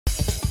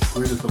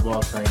greatest of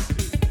all time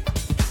too.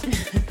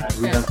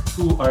 And we have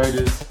two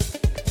artists.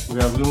 We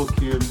have Lil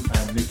Kim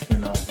and Nicki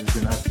Minaj. We've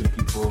been asking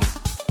people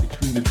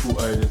between the two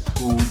artists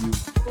who you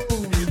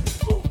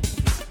go.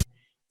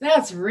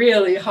 That's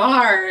really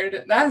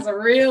hard. That's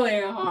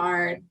really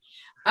hard.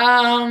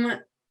 I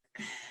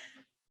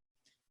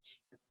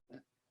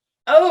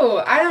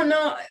don't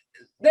know.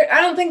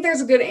 I don't think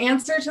there's a good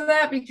answer to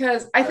that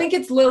because I think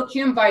it's Lil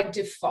Kim by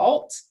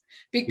default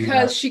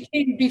because she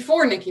came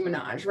before Nicki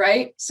Minaj,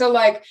 right? So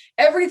like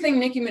everything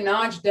Nicki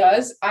Minaj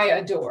does, I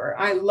adore.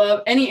 I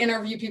love any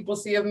interview people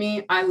see of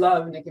me. I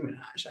love Nicki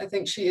Minaj. I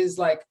think she is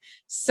like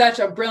such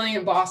a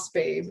brilliant boss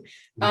babe.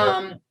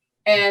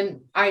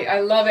 And I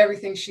love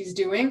everything she's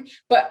doing,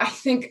 but I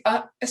think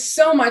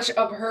so much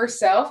of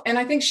herself, and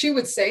I think she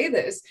would say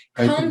this,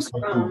 comes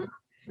from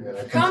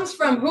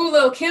who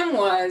Lil Kim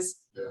was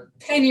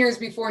 10 years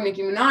before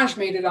Nicki Minaj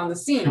made it on the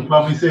scene. You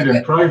probably said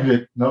in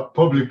private, not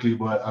publicly,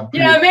 but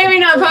maybe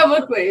not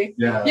publicly.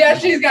 Yeah,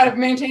 she's got to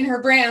maintain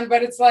her brand,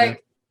 but it's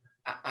like,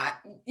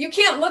 you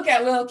can't look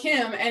at Lil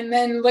Kim and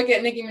then look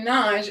at Nicki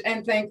Minaj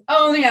and think,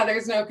 oh yeah,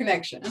 there's no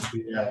connection.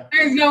 Yeah.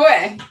 There's no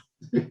way.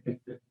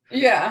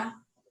 Yeah.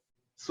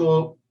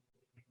 So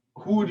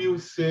who would you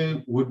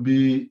say would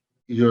be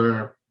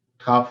your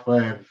top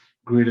 5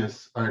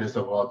 greatest artists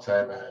of all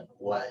time and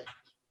why?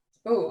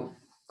 Oh,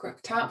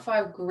 top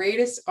 5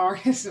 greatest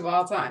artists of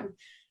all time.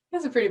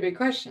 That's a pretty big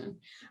question.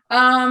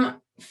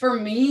 For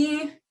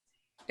me,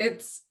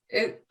 it's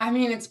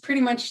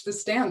pretty much the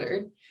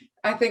standard.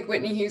 I think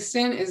Whitney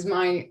Houston is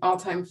my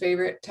all-time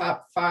favorite,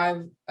 top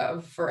 5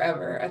 of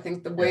forever. I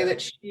think the way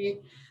that she,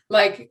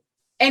 like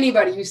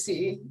anybody you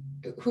see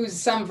who's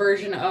some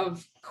version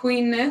of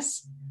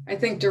queenness, I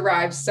think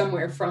derives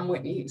somewhere from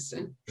Whitney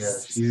Houston.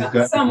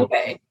 Yeah, some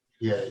way.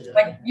 Yeah.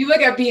 Like you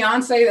look at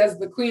Beyonce as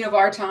the queen of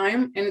our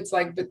time, and it's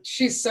like, but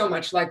she's so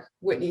much like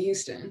Whitney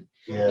Houston.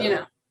 Yeah. You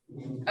know,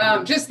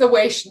 just the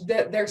way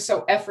that they're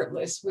so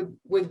effortless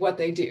with what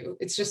they do.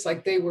 It's just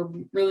like they were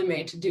really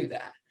made to do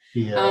that.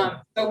 Yeah.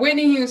 So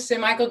Whitney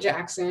Houston, Michael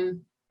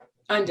Jackson,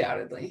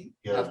 undoubtedly,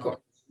 of course.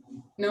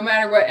 No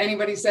matter what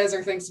anybody says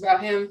or thinks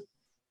about him.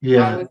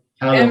 Yeah.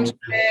 MJ,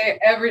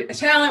 every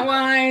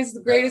talent-wise,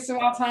 the greatest of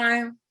all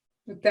time,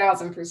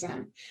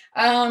 1,000%.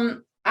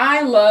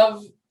 I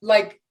love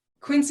like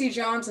Quincy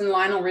Jones and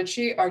Lionel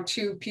Richie are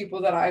two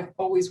people that I've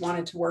always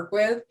wanted to work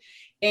with.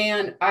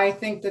 And I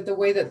think that the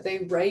way that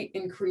they write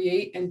and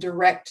create and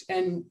direct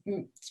and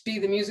be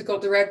the musical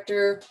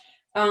director,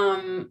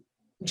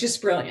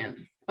 just brilliant,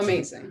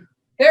 amazing.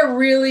 They're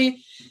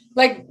really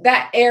like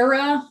that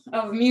era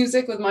of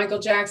music with Michael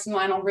Jackson,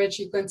 Lionel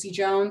Richie, Quincy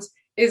Jones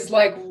is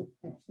like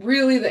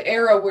really the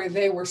era where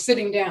they were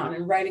sitting down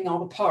and writing all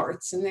the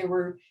parts and they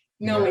were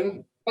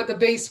knowing what the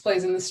bass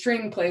plays and the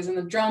string plays and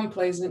the drum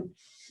plays and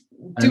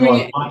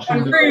doing it in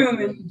one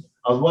room.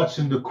 I was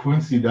watching the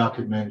Quincy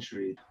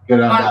documentary. On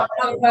a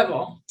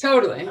level,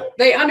 totally.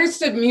 They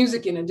understood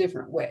music in a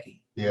different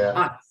way. Yeah.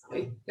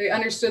 Honestly. They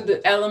understood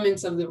the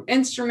elements of the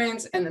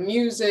instruments and the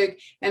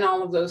music and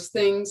all of those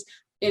things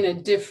in a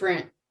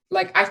different,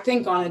 like I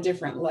think on a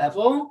different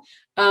level.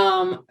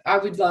 I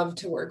would love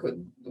to work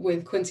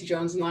with Quincy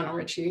Jones and Lionel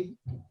Richie.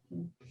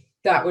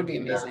 That would be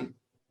amazing.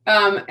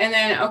 And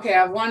then, I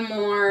have one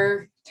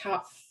more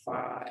top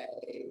 5.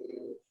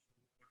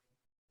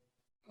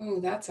 Oh,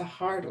 that's a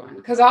hard one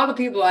because all the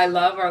people I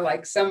love are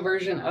like some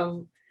version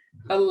of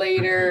a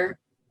later.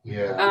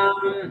 Yeah.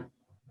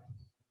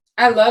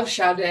 I love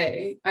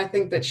Sade. I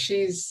think that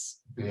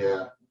she's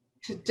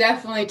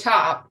definitely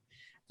top.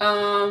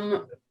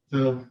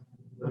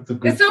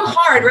 It's so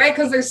hard, right?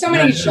 Because there's so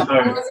many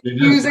genres of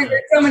music,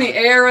 there's so many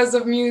eras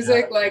of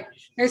music. Like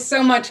there's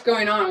so much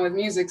going on with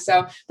music.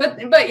 So,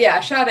 but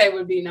yeah, Sade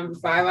would be number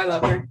 5. I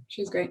love her.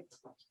 She's great.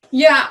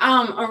 Yeah,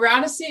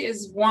 Eroticy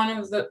is one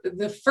of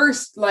the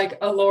first like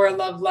a Laura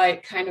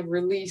Lovelight kind of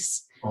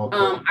release.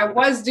 Okay. I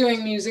was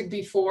doing music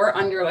before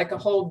under like a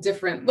whole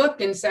different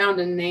look and sound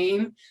and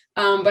name,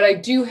 but I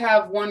do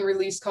have one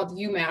release called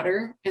You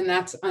Matter, and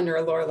that's under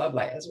a Laura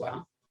Lovelight as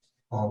well.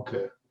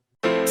 Okay.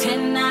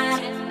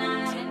 Dramatic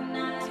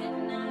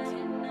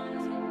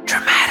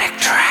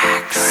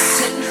tracks.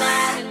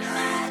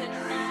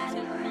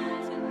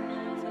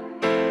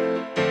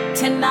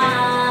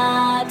 Tonight.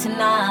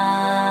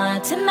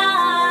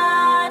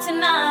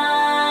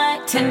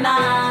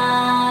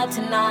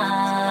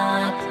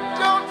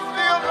 Don't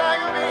feel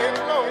like being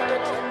lonely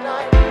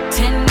tonight.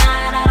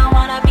 Tonight I don't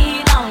wanna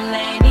be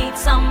lonely. Need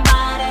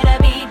somebody to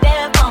be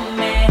there for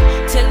me.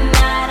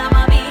 Tonight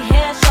I'ma be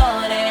here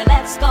shorty.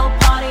 Let's go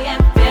party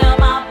and feel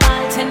my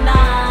body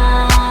tonight.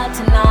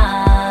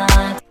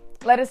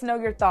 Let us know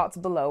your thoughts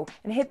below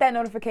and hit that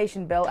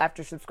notification bell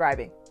after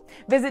subscribing.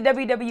 Visit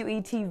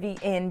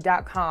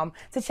wwetvn.com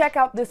to check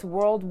out this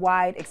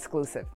worldwide exclusive.